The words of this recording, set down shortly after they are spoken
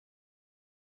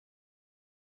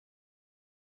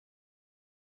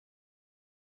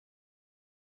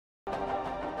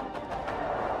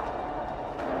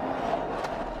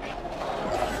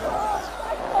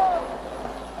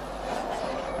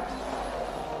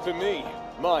To me,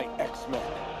 my X-Men.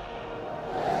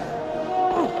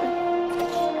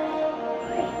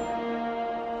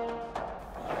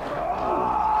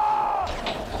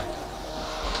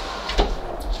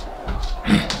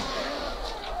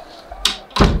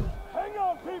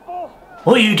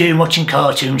 What are you doing watching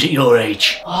cartoons at your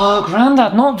age? Oh,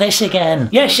 Grandad, not this again.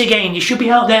 Yes, again, you should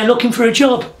be out there looking for a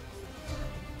job.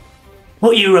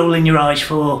 What are you rolling your eyes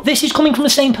for? This is coming from the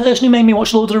same person who made me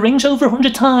watch Lord of the Rings over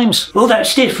 100 times. Well,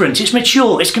 that's different. It's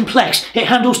mature, it's complex, it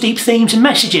handles deep themes and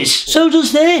messages. So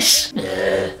does this.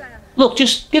 Look,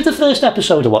 just give the first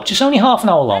episode a watch. It's only half an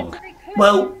hour long.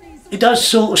 Well, it does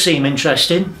sort of seem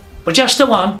interesting, but just the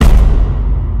one.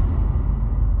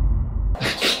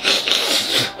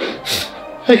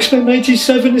 X-Men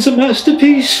 97 is a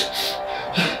masterpiece.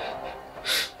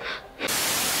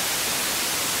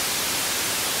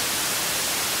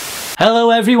 Hello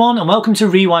everyone and welcome to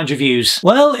Rewind Reviews.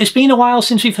 Well, it's been a while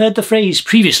since we've heard the phrase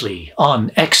previously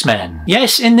on X-Men.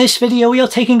 Yes, in this video we are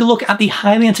taking a look at the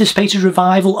highly anticipated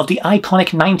revival of the iconic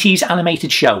 90s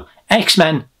animated show,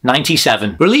 X-Men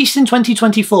 97. Released in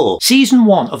 2024, Season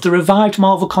 1 of the revived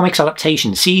Marvel Comics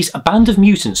adaptation sees a band of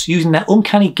mutants using their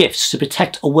uncanny gifts to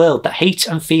protect a world that hates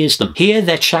and fears them. Here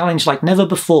they're challenged like never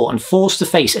before and forced to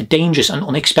face a dangerous and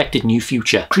unexpected new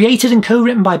future. Created and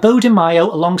co-written by Bo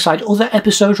DeMaio alongside other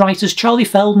episode writers Charlie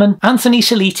Feldman, Anthony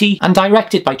Saliti, and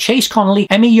directed by Chase Connolly,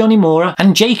 Emi Yonimura,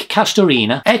 and Jake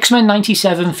Castorina, X-Men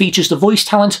 97 features the voice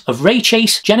talent of Ray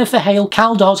Chase, Jennifer Hale,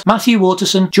 Cal Dodd, Matthew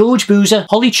Waterson, George Boozer,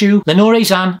 Holly Chu, Lenore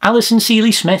Zan, Alison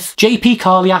Seeley-Smith, JP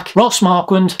Carliak, Ross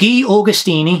Marquand, Guy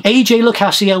Augustini, AJ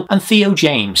Lucasio, and Theo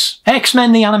James.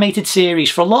 X-Men the animated series,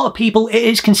 for a lot of people it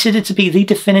is considered to be the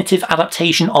definitive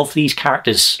adaptation of these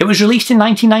characters. It was released in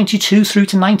 1992 through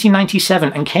to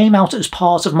 1997 and came out as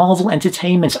part of Marvel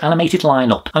Entertainment's animated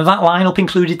lineup, and that lineup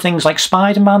included things like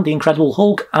Spider-Man, the Incredible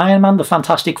Hulk, Iron Man, the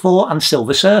Fantastic Four, and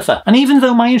Silver Surfer. And even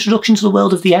though my introduction to the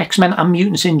world of the X-Men and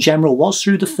mutants in general was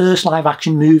through the first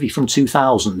live-action movie from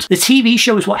 2000, the TV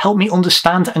show is what helped me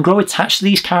understand and grow attached to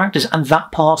these characters and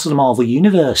that part of the Marvel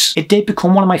Universe. It did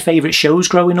become one of my favourite shows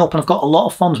growing up and I've got a lot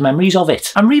of fond memories of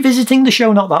it. I'm revisiting the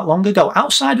show not that long ago,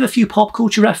 outside of a few pop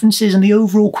culture references and the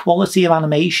overall quality of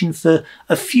animation for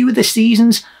a few of the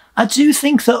seasons. I do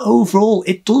think that overall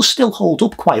it does still hold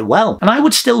up quite well, and I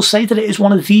would still say that it is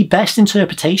one of the best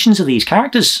interpretations of these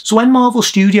characters. So when Marvel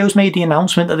Studios made the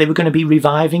announcement that they were going to be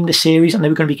reviving the series and they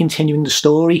were going to be continuing the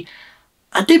story,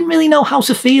 I didn't really know how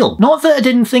to feel. Not that I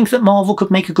didn't think that Marvel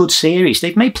could make a good series,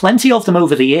 they've made plenty of them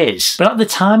over the years, but at the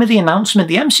time of the announcement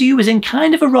the MCU was in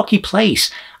kind of a rocky place,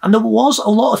 and there was a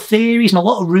lot of theories and a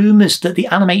lot of rumours that the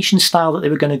animation style that they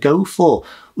were going to go for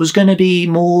was going to be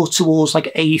more towards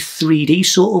like a 3D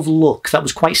sort of look that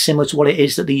was quite similar to what it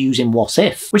is that they use in What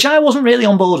If, which I wasn't really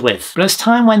on board with. But as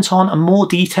time went on and more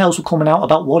details were coming out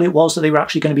about what it was that they were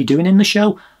actually going to be doing in the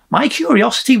show, my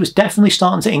curiosity was definitely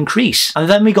starting to increase. And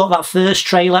then we got that first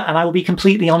trailer and I will be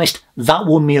completely honest, that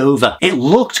won me over. It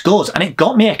looked good and it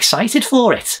got me excited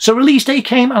for it. So release day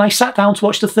came and I sat down to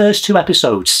watch the first 2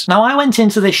 episodes. Now I went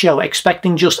into this show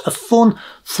expecting just a fun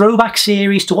throwback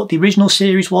series to what the original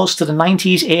series was to the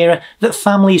 90s era that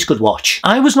families could watch.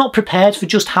 I was not prepared for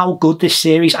just how good this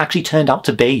series actually turned out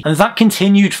to be. And that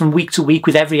continued from week to week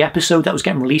with every episode that was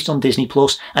getting released on Disney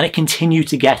Plus, and it continued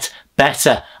to get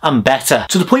better and better,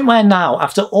 to the point where now,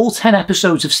 after all 10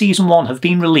 episodes of Season 1 have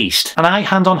been released, and I,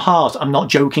 hand on heart, I'm not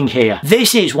joking here,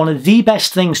 this is one of the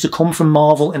best things to come from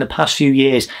Marvel in the past few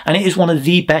years, and it is one of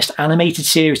the best animated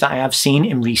series that I have seen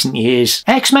in recent years.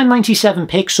 X-Men 97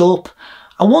 picks up,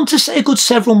 I want to say a good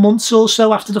several months or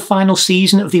so after the final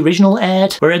season of the original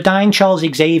aired, where a dying Charles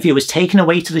Xavier was taken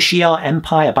away to the Shi'ar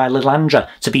Empire by Lilandra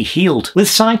to be healed. With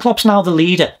Cyclops now the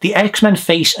leader, the X-Men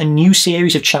face a new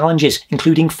series of challenges,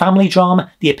 including family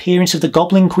drama, the appearance of the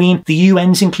Goblin Queen, the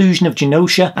UN's inclusion of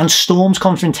Genosha, and Storm's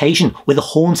confrontation with a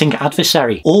haunting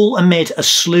adversary, all amid a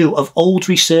slew of old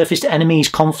resurfaced enemies,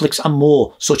 conflicts and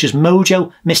more, such as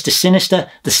Mojo, Mr.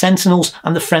 Sinister, the Sentinels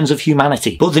and the Friends of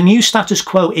Humanity. But the new status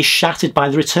quo is shattered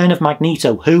by the return of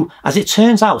Magneto, who, as it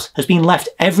turns out, has been left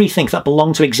everything that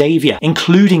belonged to Xavier,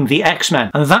 including the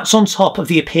X-Men, and that's on top of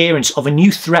the appearance of a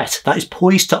new threat that is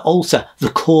poised to alter the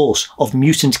course of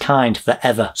mutant kind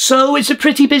forever. So it's a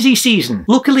pretty busy season.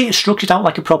 Luckily it's structured out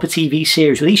like a proper TV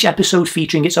series, with each episode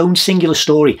featuring its own singular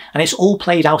story, and it's all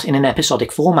played out in an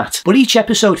episodic format. But each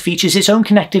episode features its own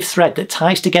connective thread that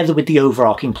ties together with the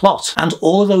overarching plot, and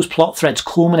all of those plot threads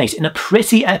culminate in a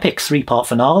pretty epic 3-part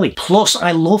finale. Plus,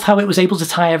 I love how it was able to to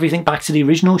tie everything back to the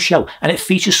original show, and it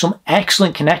features some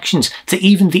excellent connections to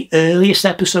even the earliest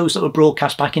episodes that were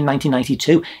broadcast back in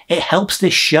 1992. It helps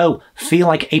this show feel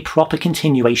like a proper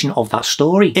continuation of that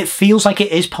story. It feels like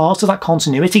it is part of that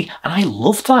continuity, and I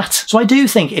loved that. So I do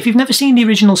think, if you've never seen the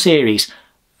original series,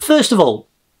 first of all,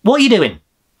 what are you doing?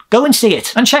 Go and see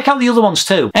it, and check out the other ones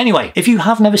too. Anyway, if you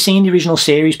have never seen the original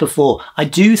series before, I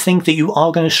do think that you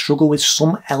are going to struggle with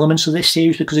some elements of this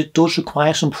series because it does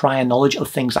require some prior knowledge of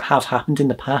things that have happened in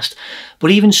the past.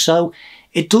 But even so,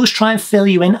 it does try and fill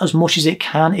you in as much as it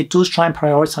can. It does try and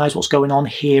prioritise what's going on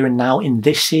here and now in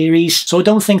this series. So I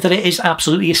don't think that it is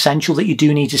absolutely essential that you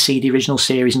do need to see the original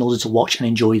series in order to watch and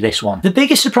enjoy this one. The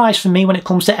biggest surprise for me when it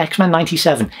comes to X-Men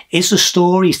 97 is the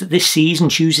stories that this season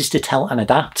chooses to tell and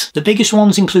adapt. The biggest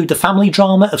ones include the family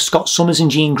drama of Scott Summers and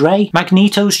Jean Grey,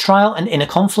 Magneto's trial and inner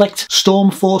conflict,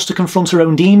 Storm forced to confront her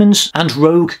own demons, and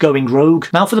Rogue going rogue.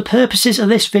 Now, for the purposes of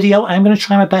this video, I'm going to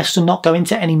try my best to not go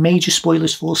into any major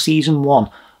spoilers for season 1.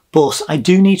 But I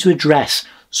do need to address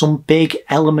some big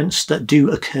elements that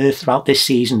do occur throughout this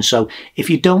season, so if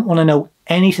you don't want to know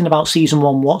anything about season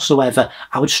 1 whatsoever,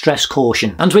 I would stress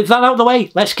caution. And with that out of the way,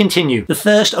 let's continue. The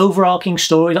first overarching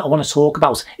story that I want to talk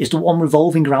about is the one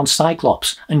revolving around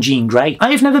Cyclops and Jean Grey.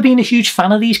 I have never been a huge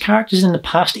fan of these characters in the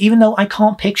past, even though I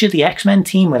can't picture the X-Men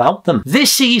team without them.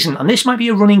 This season, and this might be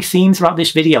a running theme throughout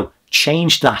this video,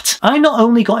 changed that. I not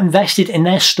only got invested in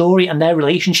their story and their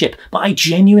relationship, but I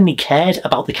genuinely cared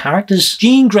about the characters.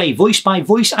 Jean Grey, voiced by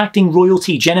voice acting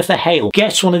royalty Jennifer Hale,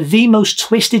 gets one of the most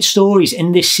twisted stories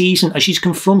in this season as she's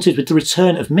confronted with the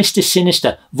return of Mr.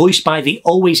 Sinister, voiced by the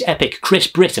always epic Chris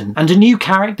Britton, and a new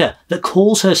character that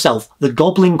calls herself the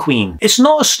Goblin Queen. It's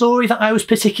not a story that I was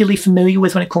particularly familiar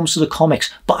with when it comes to the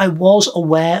comics, but I was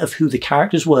aware of who the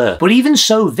characters were. But even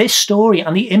so, this story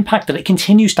and the impact that it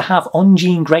continues to have on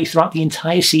Jean Grey throughout the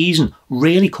entire season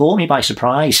really caught me by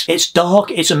surprise. It's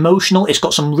dark, it's emotional, it's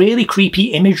got some really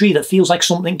creepy imagery that feels like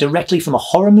something directly from a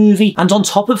horror movie, and on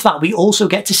top of that we also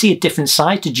get to see a different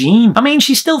side to Jean. I mean,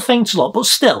 she still faints a lot, but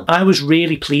still, I was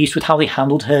really pleased with how they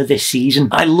handled her this season.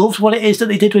 I loved what it is that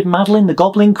they did with Madeline, the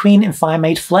Goblin Queen, in Fire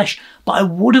Made Flesh, but I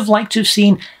would have liked to have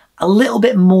seen a little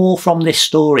bit more from this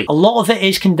story. A lot of it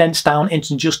is condensed down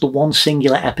into just the one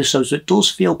singular episode, so it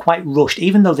does feel quite rushed,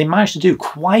 even though they managed to do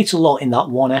quite a lot in that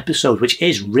one episode, which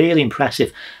is really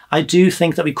impressive. I do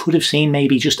think that we could have seen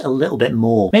maybe just a little bit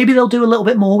more. Maybe they'll do a little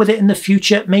bit more with it in the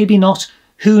future, maybe not.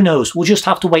 Who knows? We'll just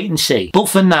have to wait and see. But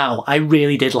for now, I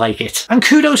really did like it. And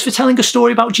kudos for telling a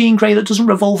story about Jean Grey that doesn't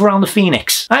revolve around the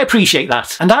Phoenix. I appreciate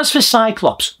that. And as for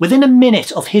Cyclops, within a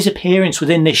minute of his appearance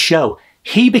within this show,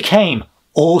 he became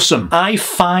awesome. I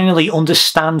finally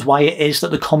understand why it is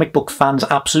that the comic book fans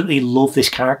absolutely love this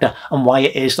character and why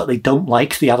it is that they don't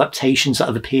like the adaptations that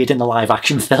have appeared in the live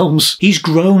action films. He's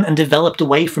grown and developed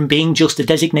away from being just a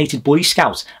designated Boy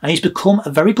Scout, and he's become a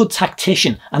very good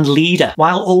tactician and leader,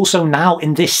 while also now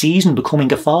in this season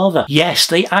becoming a father. Yes,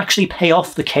 they actually pay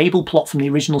off the Cable plot from the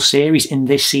original series in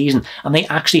this season, and they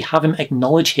actually have him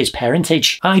acknowledge his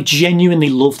parentage. I genuinely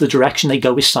love the direction they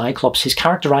go with Cyclops, his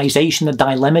characterization, the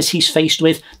dilemmas he's faced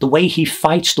with, the way he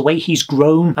fights, the way he's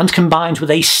grown, and combined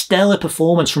with a stellar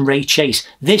performance from Ray Chase,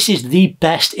 this is the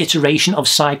best iteration of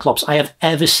Cyclops I have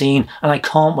ever seen, and I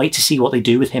can't wait to see what they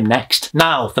do with him next.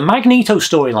 Now, the Magneto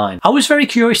storyline. I was very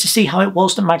curious to see how it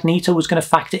was that Magneto was going to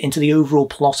factor into the overall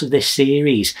plot of this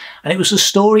series, and it was the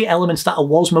story elements that I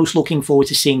was most looking forward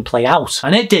to seeing play out,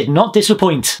 and it did not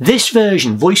disappoint. This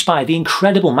version, voiced by the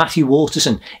incredible Matthew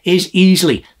Waterson, is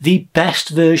easily the best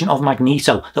version of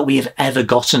Magneto that we have ever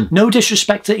gotten. No disrespect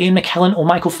to Ian McKellen or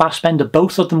Michael Fassbender,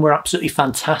 both of them were absolutely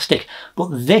fantastic, but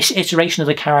this iteration of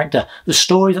the character, the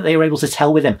story that they were able to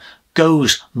tell with him,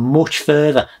 goes much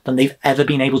further than they've ever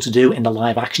been able to do in the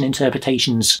live action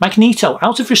interpretations. Magneto,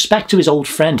 out of respect to his old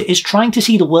friend, is trying to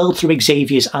see the world through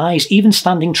Xavier's eyes, even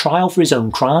standing trial for his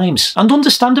own crimes. And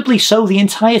understandably so, the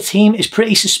entire team is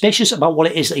pretty suspicious about what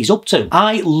it is that he's up to.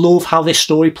 I love how this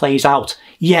story plays out.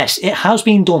 Yes, it has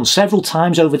been done several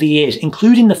times over the years,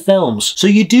 including the films, so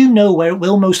you do know where it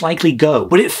will most likely go,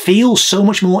 but it feels so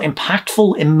much more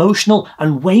impactful, emotional,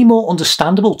 and way more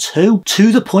understandable too,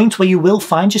 to the point where you will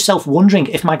find yourself wondering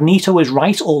if Magneto is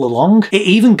right all along. It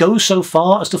even goes so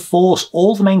far as to force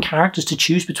all the main characters to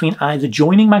choose between either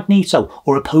joining Magneto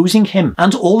or opposing him,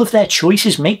 and all of their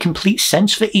choices make complete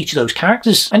sense for each of those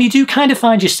characters, and you do kind of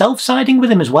find yourself siding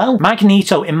with him as well.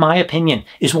 Magneto, in my opinion,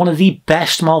 is one of the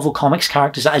best Marvel Comics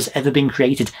characters that has ever been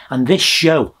created, and this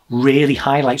show really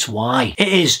highlights why. It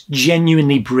is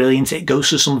genuinely brilliant. It goes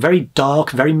to some very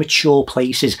dark, very mature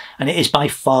places, and it is by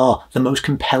far the most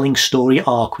compelling story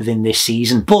arc within this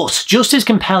season. But just as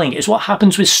compelling is what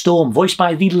happens with Storm, voiced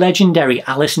by the legendary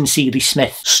Alison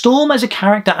Seeley-Smith. Storm as a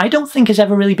character I don't think has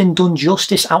ever really been done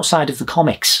justice outside of the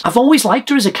comics. I've always liked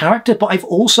her as a character, but I've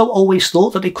also always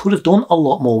thought that they could have done a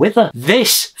lot more with her.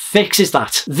 This fixes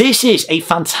that. This is a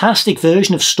fantastic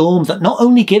version of Storm that not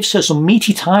only gives her some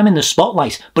meaty time in the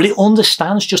spotlight, but it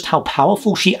understands just how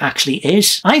powerful she actually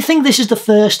is. I think this is the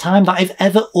first time that I've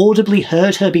ever audibly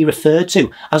heard her be referred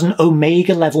to as an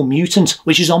Omega level mutant,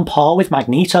 which is on par with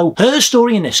Magneto. Her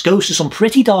story in this goes to some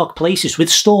pretty dark places, with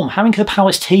Storm having her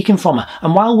powers taken from her,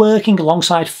 and while working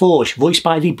alongside Forge, voiced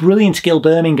by the brilliant Gil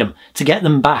Birmingham, to get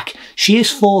them back, she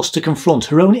is forced to confront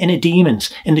her own inner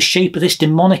demons in the shape of this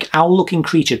demonic owl-looking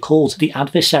creature called the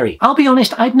Adversary. I'll be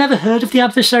honest, I'd never heard of the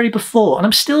Adversary before, and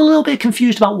I'm still a little bit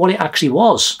confused about what it actually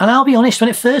was. And I'll be honest, when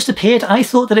it first appeared, I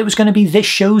thought that it was going to be this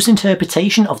show's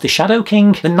interpretation of the Shadow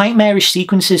King. The nightmarish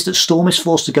sequences that Storm is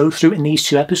forced to go through in these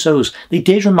two episodes, they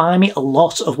did remind me a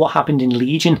lot of what happened in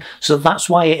Legion, so that's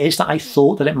why it is that I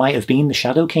thought that it might have been the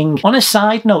Shadow King. On a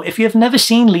side note, if you have never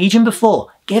seen Legion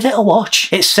before, give it a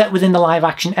watch. It's set within the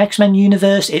live-action X-Men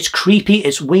universe, it's creepy,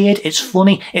 it's weird, it's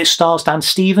funny, it stars Dan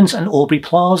Stevens and Aubrey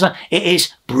Plaza. It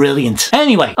is brilliant.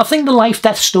 Anyway, I think the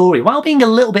life-death story, while being a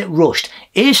little bit rushed,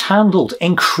 is handled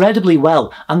incredibly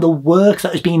well, and the work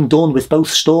that has been done with both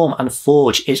Storm and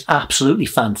Forge is absolutely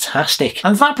fantastic.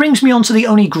 And that brings me on to the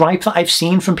only gripe that I've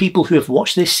seen from people who have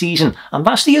watched this season, and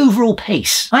that's the overall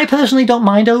pace. I personally don't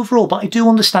mind overall, but I do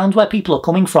understand where people are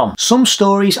coming from. Some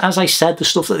stories, as I said, the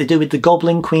stuff that they do with the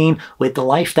Goblin Queen, with the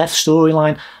life-death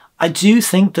storyline, I do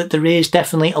think that there is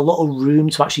definitely a lot of room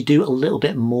to actually do a little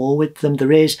bit more with them.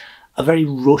 There is a very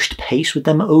rushed pace with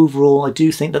them overall. I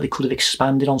do think that they could have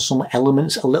expanded on some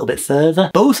elements a little bit further.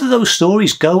 Both of those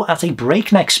stories go at a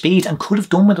breakneck speed and could have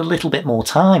done with a little bit more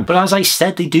time. But as I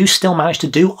said, they do still manage to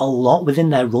do a lot within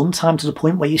their runtime, to the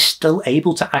point where you're still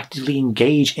able to actively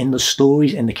engage in the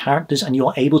stories, in the characters, and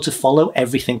you're able to follow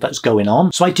everything that's going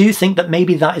on. So I do think that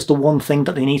maybe that is the one thing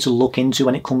that they need to look into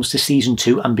when it comes to season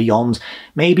 2 and beyond.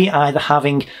 Maybe either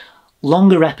having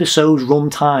longer episode run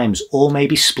times, or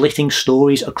maybe splitting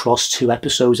stories across 2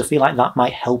 episodes. I feel like that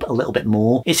might help a little bit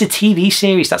more. It's a TV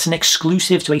series that's an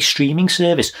exclusive to a streaming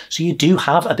service, so you do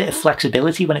have a bit of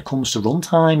flexibility when it comes to run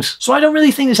times. So I don't really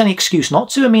think there's any excuse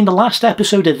not to. I mean, the last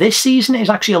episode of this season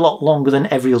is actually a lot longer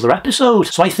than every other episode,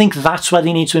 so I think that's where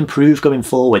they need to improve going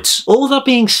forwards. All that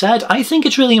being said, I think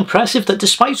it's really impressive that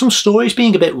despite some stories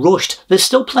being a bit rushed, there's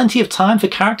still plenty of time for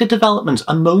character development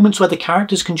and moments where the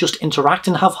characters can just interact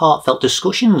and have heartfelt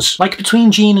discussions, like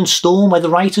between Jean and Storm, where the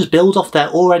writers build off their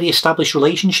already established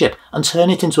relationship and turn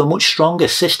it into a much stronger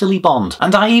sisterly bond.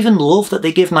 And I even love that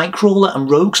they give Nightcrawler and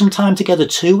Rogue some time together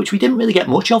too, which we didn't really get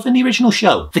much of in the original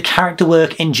show. The character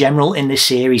work in general in this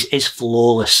series is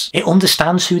flawless. It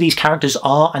understands who these characters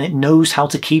are, and it knows how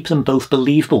to keep them both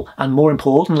believable and, more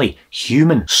importantly,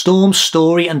 human. Storm's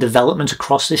story and development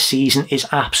across this season is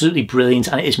absolutely brilliant,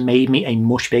 and it has made me a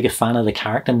much bigger fan of the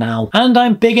character now. And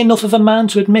I'm big enough of a man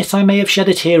to admit I may have shed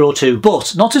a tear or two,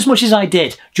 but not as much as I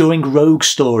did during Rogue's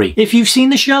story. If you've seen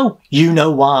the show, you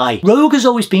know why. Rogue has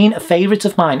always been a favourite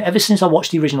of mine ever since I watched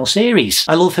the original series.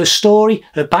 I love her story,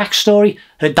 her backstory,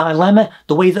 her dilemma,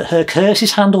 the way that her curse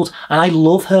is handled, and I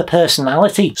love her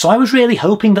personality. So I was really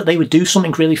hoping that they would do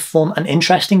something really fun and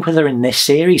interesting with her in this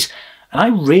series. And I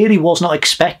really was not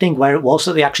expecting where it was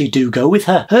that they actually do go with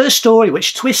her. Her story,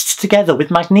 which twists together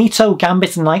with Magneto,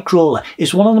 Gambit and Nightcrawler,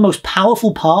 is one of the most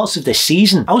powerful parts of this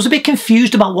season. I was a bit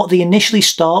confused about what they initially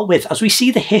start with, as we see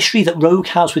the history that Rogue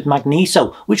has with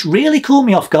Magneto, which really caught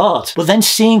me off guard. But then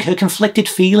seeing her conflicted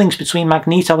feelings between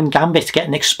Magneto and Gambit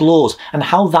getting explored, and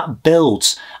how that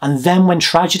builds, and then when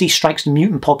tragedy strikes the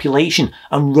mutant population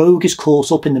and Rogue is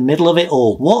caught up in the middle of it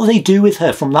all, what they do with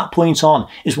her from that point on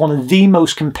is one of the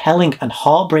most compelling and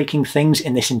heartbreaking things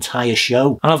in this entire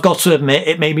show. And I've got to admit,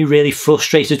 it made me really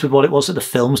frustrated with what it was that the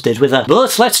films did with her.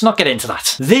 But let's not get into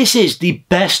that. This is the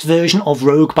best version of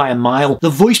Rogue by a mile.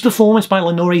 The voice performance by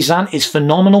Lenore Zan is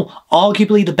phenomenal,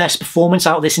 arguably the best performance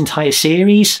out of this entire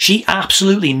series. She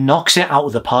absolutely knocks it out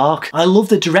of the park. I love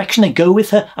the direction they go with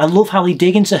her. I love how they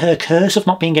dig into her curse of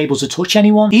not being able to touch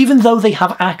anyone, even though they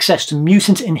have access to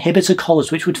mutant inhibitor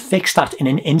collars which would fix that in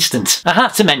an instant. I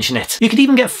had to mention it. You could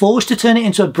even get Forge to turn it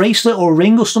into a bracelet bracelet or a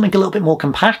ring or something a little bit more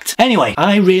compact. Anyway,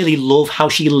 I really love how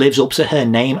she lives up to her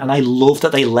name, and I love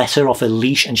that they let her off a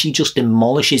leash and she just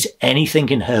demolishes anything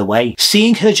in her way.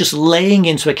 Seeing her just laying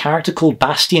into a character called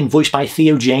Bastion, voiced by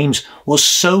Theo James, was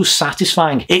so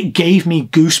satisfying. It gave me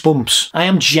goosebumps. I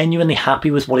am genuinely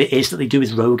happy with what it is that they do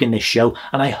with Rogue in this show,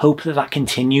 and I hope that that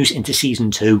continues into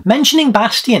season 2. Mentioning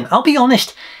Bastion, I'll be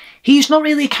honest, he's not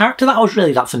really a character that I was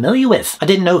really that familiar with. I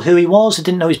didn't know who he was, I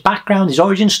didn't know his background, his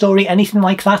origin story, anything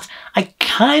like that. I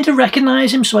kind of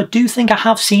recognise him, so I do think I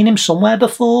have seen him somewhere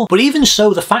before. But even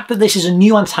so, the fact that this is a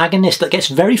new antagonist that gets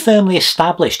very firmly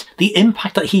established, the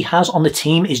impact that he has on the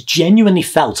team is genuinely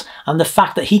felt, and the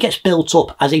fact that he gets built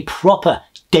up as a proper,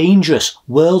 dangerous,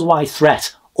 worldwide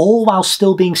threat, all while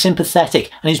still being sympathetic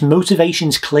and his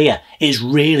motivations clear, is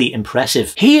really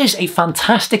impressive. He is a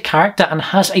fantastic character and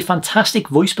has a fantastic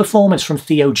voice performance from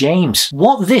Theo James.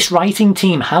 What this writing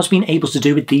team has been able to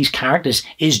do with these characters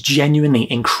is genuinely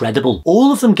incredible.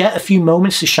 All of them get a few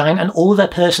moments to shine and all of their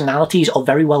personalities are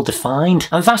very well defined,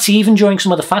 and that's even during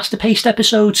some of the faster paced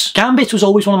episodes. Gambit was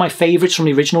always one of my favourites from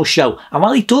the original show, and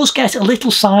while he does get a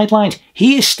little sidelined,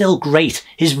 he is still great.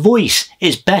 His voice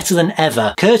is better than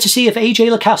ever, courtesy of AJ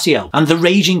Locascio, and the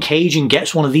Raging Cajun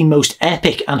gets one of the most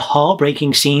epic and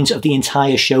heartbreaking scenes of the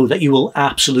entire show that you will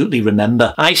absolutely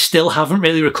remember. I still haven't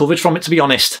really recovered from it, to be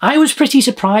honest. I was pretty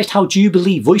surprised how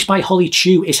Jubilee, voiced by Holly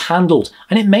Chu, is handled,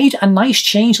 and it made a nice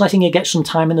change letting her get some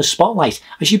time in the spotlight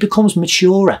as she becomes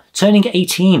maturer, turning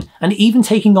 18, and even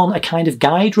taking on a kind of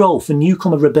guide role for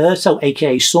newcomer Roberto,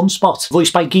 aka Sunspot,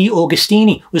 voiced by Guy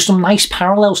Augustini, with some nice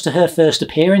parallels to her first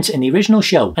appearance in the original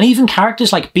show. And even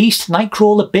characters like Beast,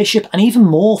 Nightcrawler, Bishop, and even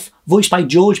Morph, voiced by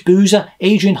George Boozer,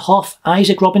 Adrian Hoff,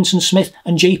 Isaac Robinson-Smith,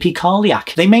 and JP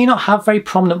Karliak. They may not have very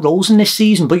prominent roles in this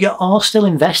season, but you are still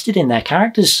invested in their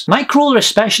characters. Nightcrawler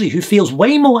especially, who feels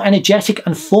way more energetic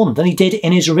and fun than he did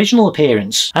in his original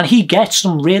appearance, and he gets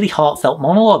some really heartfelt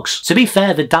monologues. To be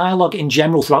fair, the dialogue in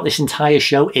general throughout this entire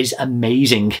show is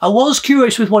amazing. I was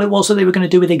curious with what it was that they were going to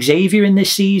do with Xavier in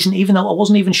this season, even though I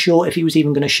wasn't even sure if he was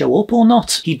even going to show up or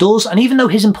not. He does, and even though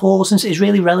his importance is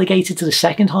really relegated to the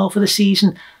second half of the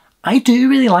season, I do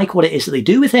really like what it is that they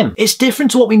do with him. It's different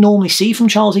to what we normally see from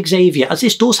Charles Xavier, as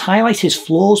this does highlight his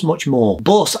flaws much more.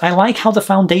 But I like how the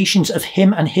foundations of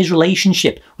him and his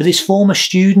relationship with his former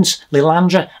students,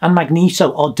 Lilandra and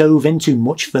Magneto, are dove into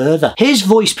much further. His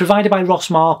voice, provided by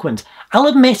Ross Marquand, I'll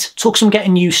admit, took some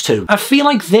getting used to. I feel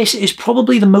like this is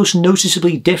probably the most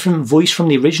noticeably different voice from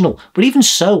the original, but even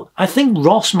so, I think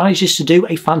Ross manages to do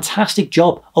a fantastic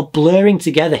job of blurring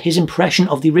together his impression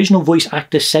of the original voice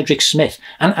actor Cedric Smith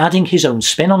and adding his own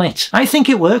spin on it. I think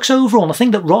it works overall, and I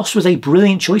think that Ross was a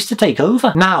brilliant choice to take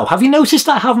over. Now, have you noticed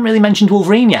that I haven't really mentioned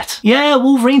Wolverine yet? Yeah,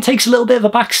 Wolverine takes a little bit of a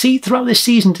back seat throughout this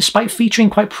season, despite featuring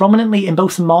quite prominently in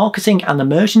both the marketing and the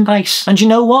merchandise. And you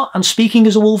know what? And speaking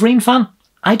as a Wolverine fan,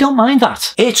 I don't mind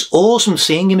that. It's awesome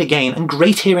seeing him again, and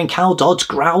great hearing Cal Dodd's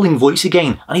growling voice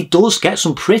again, and he does get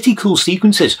some pretty cool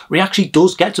sequences where he actually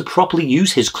does get to properly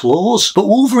use his claws. But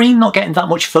Wolverine not getting that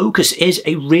much focus is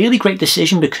a really great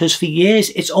decision, because for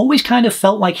years it's always kind of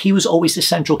felt like he was always the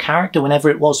central character whenever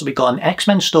it was that we got an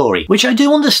X-Men story, which I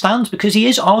do understand because he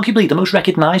is arguably the most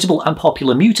recognisable and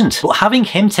popular mutant. But having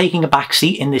him taking a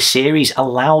backseat in this series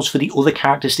allows for the other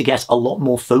characters to get a lot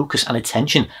more focus and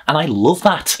attention, and I love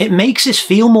that. It makes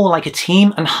this feel more like a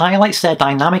team and highlights their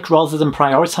dynamic rather than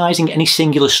prioritising any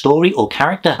singular story or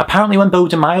character. Apparently when Beau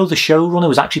DeMaio, the showrunner,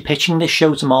 was actually pitching this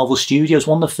show to Marvel Studios,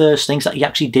 one of the first things that he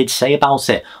actually did say about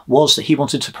it was that he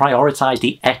wanted to prioritise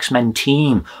the X-Men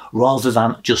team rather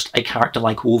than just a character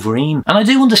like Wolverine. And I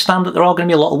do understand that there are going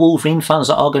to be a lot of Wolverine fans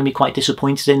that are going to be quite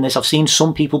disappointed in this. I've seen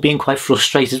some people being quite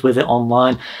frustrated with it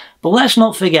online. But let's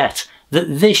not forget that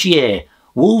this year,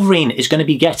 Wolverine is going to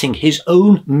be getting his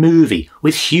own movie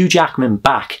with Hugh Jackman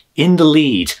back in the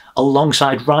lead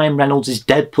alongside Ryan Reynolds'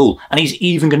 Deadpool, and he's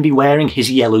even going to be wearing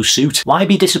his yellow suit. Why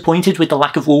be disappointed with the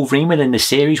lack of Wolverine within the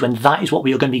series when that is what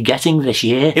we are going to be getting this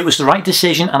year? It was the right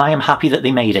decision, and I am happy that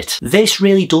they made it. This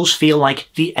really does feel like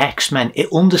the X-Men.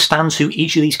 It understands who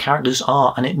each of these characters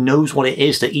are, and it knows what it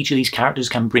is that each of these characters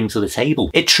can bring to the table.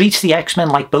 It treats the X-Men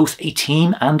like both a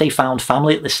team and a found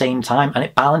family at the same time, and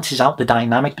it balances out the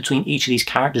dynamic between each of these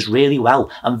characters really well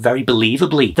and very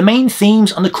believably. The main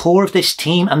themes and the core of this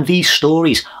team and these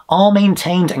stories are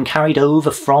maintained and carried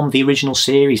over from the original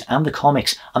series and the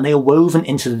comics, and they are woven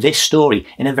into this story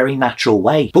in a very natural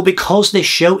way. But because this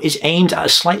show is aimed at a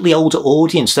slightly older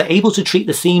audience, they're able to treat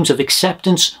the themes of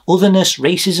acceptance, otherness,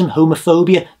 racism,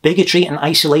 homophobia, bigotry and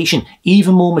isolation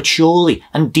even more maturely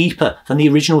and deeper than the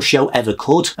original show ever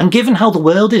could. And given how the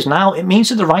world is now, it means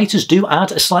that the writers do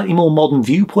add a slightly more modern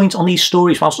viewpoint on these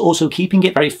stories whilst also keeping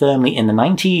it very firmly in the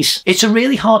 90s. It's a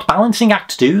really hard balancing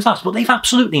act to do that, but they've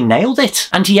absolutely nailed it.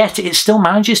 And yet it still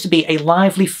manages to be a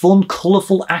lively, fun,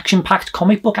 colourful, action-packed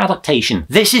comic book adaptation.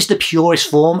 This is the purest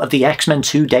form of the X-Men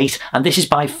to date, and this is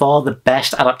by far the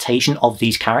best adaptation of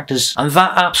these characters. And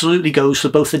that absolutely goes for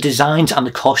both the designs and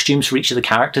the costumes for each of the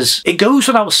characters. It goes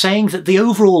without saying that the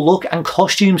overall look and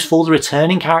costumes for the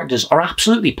returning characters are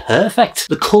absolutely perfect.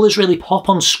 The colours really pop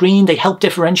on screen, they help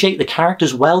differentiate the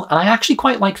characters well, and I actually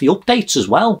quite like the updates as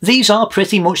well. These are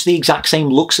pretty much the exact same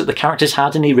looks that the characters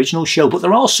had in the original show, but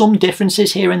there are some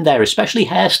differences here and there, especially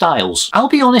hairstyles. I'll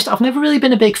be honest, I've never really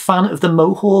been a big fan of the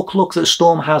mohawk look that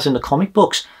Storm has in the comic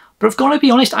books, but I've got to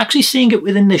be honest, actually seeing it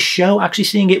within this show, actually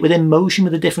seeing it within motion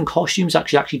with the different costumes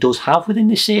actually does have within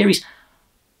this series,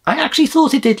 I actually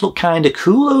thought it did look kind of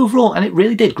cool overall, and it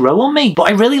really did grow on me. But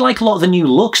I really like a lot of the new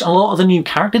looks and a lot of the new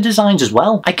character designs as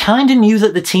well. I kind of knew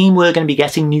that the team were going to be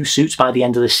getting new suits by the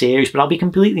end of the series, but I'll be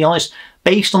completely honest,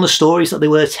 based on the stories that they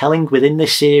were telling within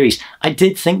this series, I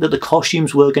did think that the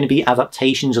costumes were going to be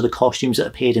adaptations of the costumes that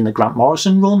appeared in the Grant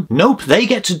Morrison run. Nope, they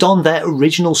get to don their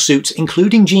original suits,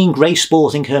 including Jean Grey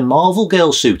sporting her Marvel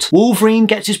Girl suit. Wolverine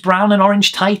gets his brown and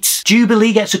orange tights,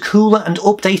 Jubilee gets a cooler and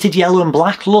updated yellow and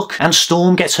black look, and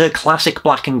Storm gets her classic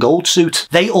black and gold suit.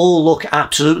 They all look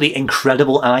absolutely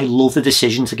incredible, and I love the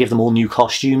decision to give them all new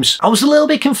costumes. I was a little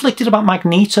bit conflicted about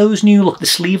Magneto's new look, the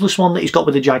sleeveless one that he's got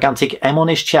with the gigantic M on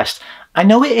his chest. I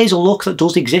know it is a look that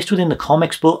does exist within the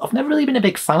comics, but I've never really been a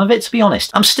big fan of it, to be honest.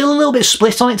 I'm still a little bit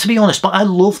split on it, to be honest, but I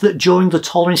love that during the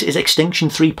Tolerance is Extinction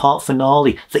 3-part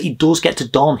finale that he does get to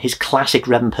don his classic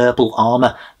red and purple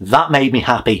armour. That made me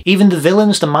happy. Even the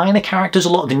villains, the minor characters, a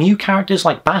lot of the new characters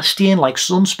like Bastion, like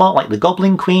Sunspot, like the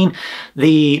Goblin Queen,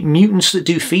 the mutants that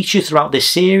do feature throughout this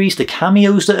series, the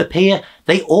cameos that appear,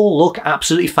 they all look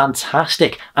absolutely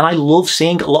fantastic, and I love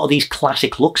seeing a lot of these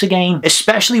classic looks again.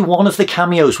 Especially one of the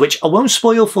cameos, which I won't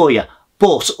spoil for you,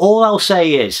 but all I'll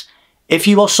say is, if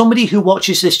you are somebody who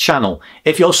watches this channel,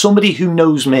 if you're somebody who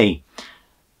knows me,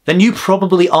 then you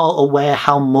probably are aware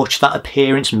how much that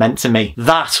appearance meant to me.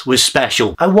 That was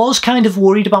special. I was kind of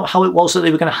worried about how it was that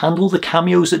they were going to handle the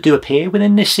cameos that do appear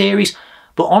within this series,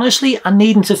 but honestly, I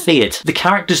needn't have feared. The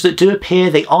characters that do appear,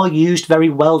 they are used very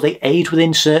well, they aid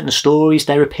within certain stories,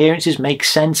 their appearances make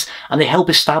sense, and they help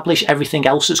establish everything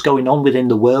else that's going on within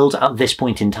the world at this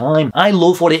point in time. I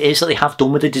love what it is that they have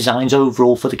done with the designs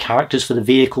overall for the characters, for the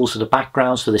vehicles, for the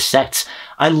backgrounds, for the sets.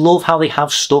 I love how they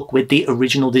have stuck with the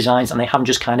original designs and they haven't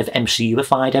just kind of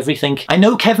MCU-ified everything. I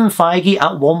know Kevin Feige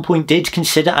at one point did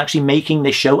consider actually making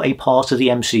this show a part of the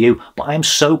MCU, but I'm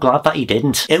so glad that he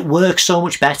didn't. It works so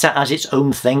much better as its own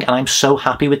thing, and I'm so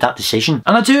happy with that decision.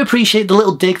 And I do appreciate the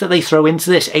little dig that they throw into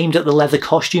this, aimed at the leather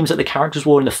costumes that the characters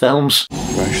wore in the films.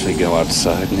 You actually go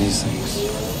outside in these things?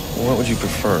 What would you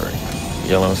prefer?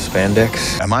 Yellow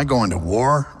spandex? Am I going to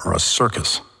war or a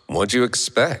circus? What'd you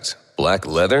expect? Black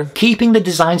leather? Keeping the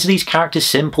designs of these characters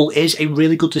simple is a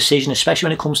really good decision, especially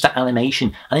when it comes to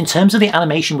animation. And in terms of the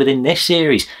animation within this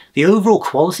series, the overall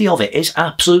quality of it is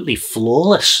absolutely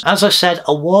flawless. As I said,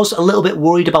 I was a little bit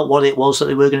worried about what it was that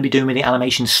they were going to be doing with the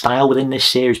animation style within this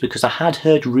series, because I had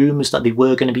heard rumours that they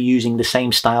were going to be using the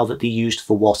same style that they used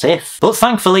for What If. But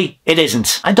thankfully, it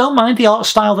isn't. I don't mind the art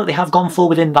style that they have gone for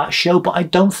within that show, but I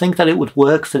don't think that it would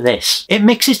work for this. It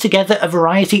mixes together a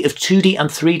variety of 2D and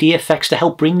 3D effects to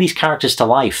help bring these characters to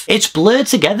life. It's blurred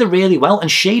together really well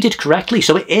and shaded correctly,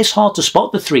 so it is hard to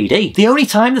spot the 3D. The only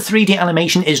time the 3D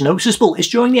animation is noticeable is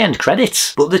during the end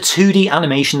credits, but the 2D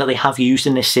animation that they have used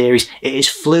in this series, it is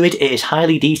fluid, it is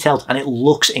highly detailed, and it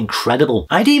looks incredible.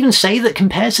 I'd even say that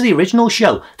compared to the original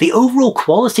show, the overall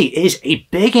quality is a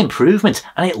big improvement,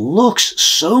 and it looks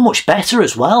so much better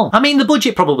as well. I mean, the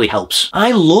budget probably helps.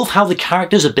 I love how the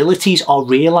characters' abilities are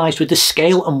realised with the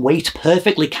scale and weight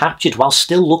perfectly captured while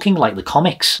still looking like the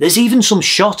comics. There's even some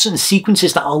shots and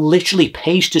sequences that are literally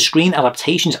page-to-screen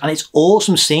adaptations, and it's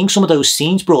awesome seeing some of those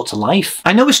scenes brought to life.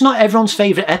 I know it's not everyone's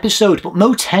favourite episode, but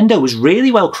Motendo was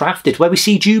really well crafted, where we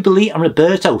see Jubilee and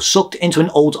Roberto sucked into an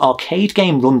old arcade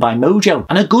game run by Mojo,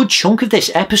 and a good chunk of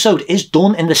this episode is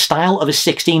done in the style of a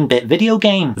 16-bit video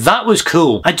game. That was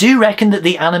cool. I do reckon that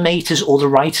the animators or the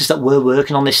writers that were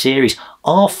working on this series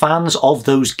are fans of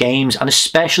those games, and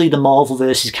especially the Marvel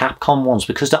vs. Capcom ones,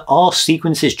 because there are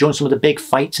sequences during some of the big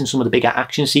fights and some of the bigger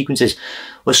action sequences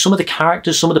where some of the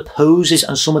characters, some of the poses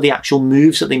and some of the actual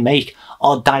moves that they make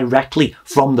are directly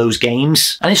from those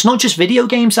games. And it's not just video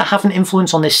games that have an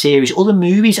influence on this series, other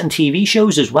movies and TV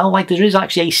shows as well. Like, there is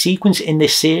actually a sequence in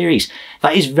this series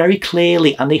that is very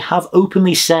clearly, and they have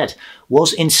openly said,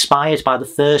 was inspired by the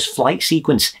first flight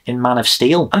sequence in Man of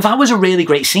Steel. And that was a really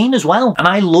great scene as well. And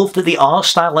I love that the art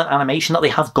style and animation that they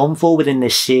have gone for within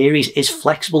this series is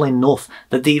flexible enough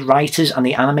that the writers and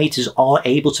the animators are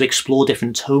able to explore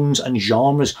different tones and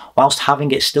genres whilst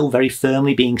having it still very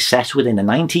firmly being set within the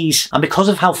 90s. And because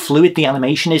of how fluid the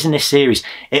animation is in this series,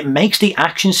 it makes the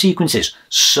action sequences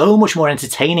so much more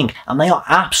entertaining, and they are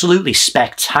absolutely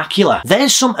spectacular.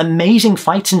 There's some amazing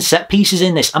fights and set pieces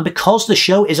in this, and because the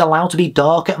show is allowed to be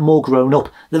darker and more grown up,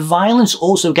 the violence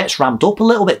also gets ramped up a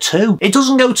little bit too. It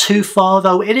doesn't go too far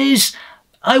though. It is,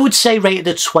 I would say, rated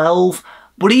at 12,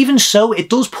 but even so, it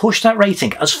does push that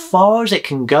rating as far as it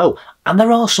can go. And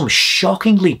there are some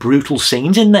shockingly brutal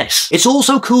scenes in this. It's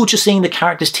also cool just seeing the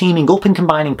characters teaming up and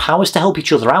combining powers to help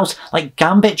each other out, like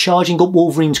Gambit charging up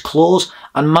Wolverine's claws,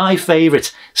 and my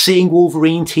favourite, seeing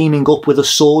Wolverine teaming up with a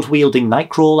sword-wielding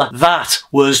Nightcrawler. That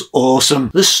was awesome.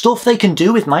 The stuff they can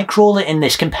do with Nightcrawler in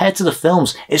this compared to the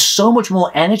films is so much more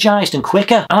energised and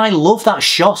quicker, and I love that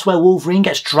shot where Wolverine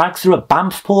gets dragged through a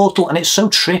BAMF portal, and it's so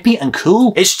trippy and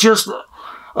cool. It's just...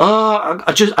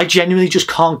 I genuinely just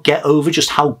can't get over just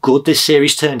how good this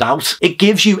series turned out. It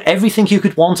gives you everything you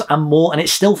could want and more, and it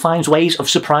still finds ways of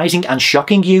surprising and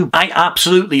shocking you. I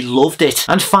absolutely loved it.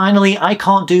 And finally, I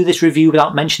can't do this review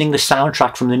without mentioning the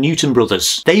soundtrack from the Newton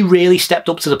brothers. They really stepped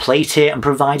up to the plate here and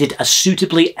provided a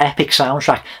suitably epic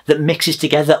soundtrack that mixes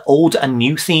together old and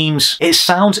new themes. It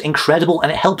sounds incredible,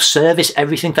 and it helps service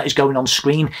everything that is going on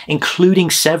screen, including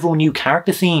several new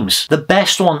character themes. The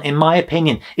best one, in my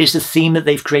opinion, is the theme that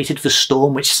they've created for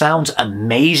Storm, which sounds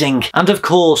amazing. And of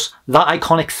course, that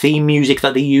iconic theme music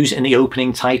that they use in the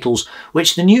opening titles,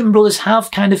 which the Newton brothers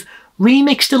have kind of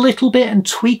remixed a little bit and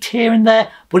tweaked here and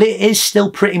there, but it is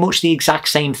still pretty much the exact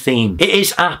same theme. It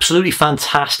is absolutely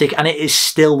fantastic, and it is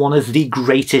still one of the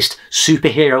greatest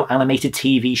superhero animated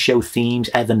TV show themes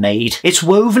ever made. It's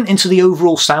woven into the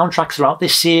overall soundtrack throughout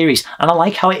this series, and I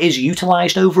like how it is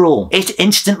utilised overall. It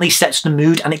instantly sets the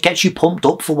mood, and it gets you pumped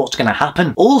up for what's going to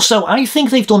happen. Also, I think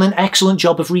they've done an excellent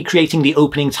job of recreating the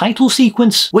opening title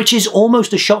sequence, which is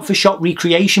almost a shot-for-shot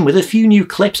recreation with a few new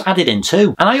clips added in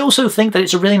too. And I also think that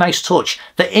it's a really nice touch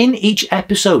that in each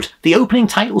episode, the opening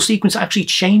title sequence actually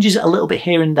changes a little bit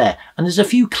here and there, and there's a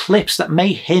few clips that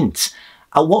may hint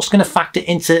at what's going to factor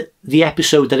into the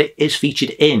episode that it is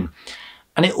featured in.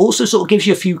 And it also sort of gives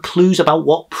you a few clues about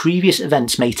what previous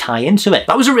events may tie into it.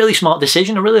 That was a really smart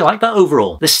decision. I really like that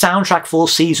overall. The soundtrack for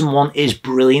season 1 is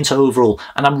brilliant overall,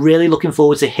 and I'm really looking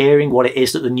forward to hearing what it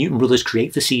is that the Newton brothers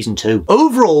create for season 2.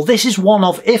 Overall, this is one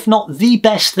of, if not the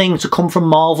best thing to come from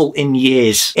Marvel in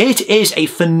years. It is a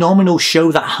phenomenal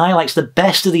show that highlights the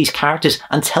best of these characters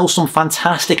and tells some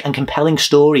fantastic and compelling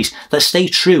stories that stay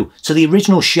true to the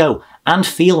original show and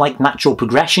feel like natural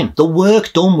progression. The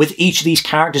work done with each of these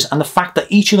characters and the fact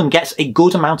that each of them gets a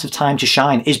good amount of time to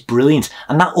shine is brilliant,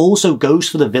 and that also goes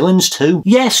for the villains too.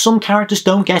 Yes, some characters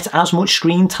don't get as much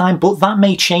screen time, but that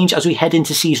may change as we head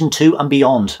into season 2 and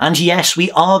beyond. And yes, we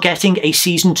are getting a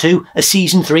season 2, a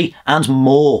season 3 and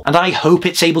more, and I hope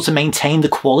it's able to maintain the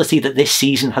quality that this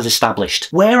season has established.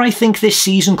 Where I think this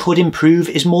season could improve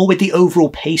is more with the overall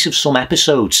pace of some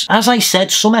episodes. As I said,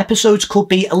 some episodes could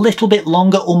be a little bit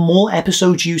longer or more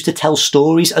episodes used to tell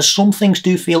stories, as some things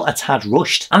do feel a tad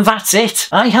rushed. And that's it.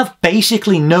 I have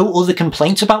basically no other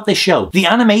complaints about this show. The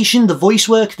animation, the voice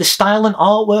work, the style and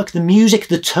artwork, the music,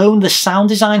 the tone, the sound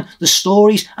design, the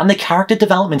stories, and the character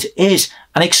development is,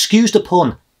 and excuse the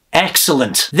pun,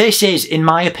 excellent. This is, in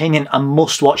my opinion, a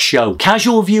must-watch show.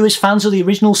 Casual viewers, fans of the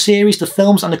original series, the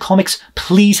films and the comics,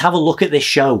 please have a look at this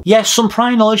show. Yes, some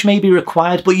prior knowledge may be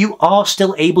required, but you are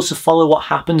still able to follow what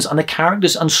happens, and the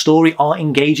characters and story are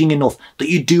engaging enough that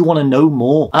you do want to know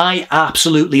more. I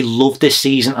absolutely love this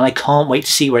season, and I can't wait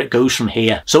to see where it goes from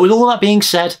here. So with all that being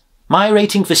said, my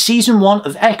rating for season 1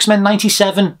 of X-Men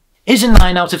 97 is a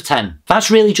 9 out of 10.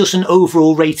 That's really just an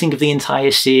overall rating of the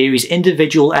entire series.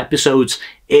 Individual episodes,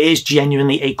 it is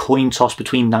genuinely a coin toss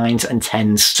between 9s and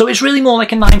 10s. So it's really more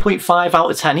like a 9.5 out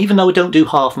of 10, even though I don't do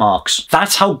half marks.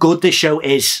 That's how good this show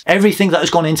is. Everything that has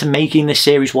gone into making this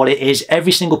series what it is,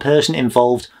 every single person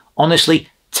involved, honestly,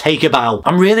 take a bow.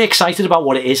 I'm really excited about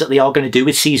what it is that they are going to do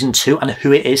with season 2 and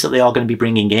who it is that they are going to be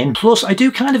bringing in. Plus, I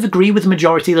do kind of agree with the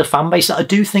majority of the fan base that I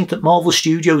do think that Marvel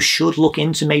Studios should look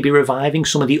into maybe reviving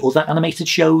some of the other animated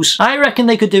shows. I reckon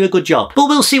they could do a good job, but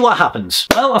we'll see what happens.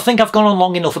 Well, I think I've gone on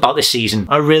long enough about this season.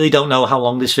 I really don't know how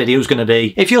long this video is going to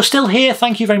be. If you're still here,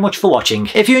 thank you very much for watching.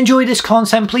 If you enjoy this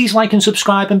content, please like and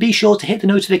subscribe, and be sure to hit the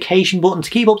notification button to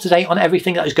keep up to date on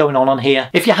everything that is going on here.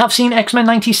 If you have seen X-Men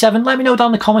 97, let me know down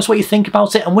in the comments what you think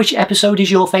about it and which episode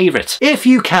is your favourite. If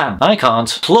you can. I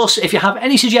can't. Plus, if you have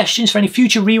any suggestions for any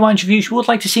future Rewind reviews you would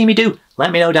like to see me do,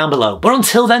 let me know down below. But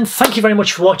until then, thank you very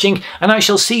much for watching, and I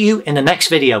shall see you in the next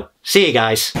video. See you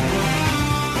guys.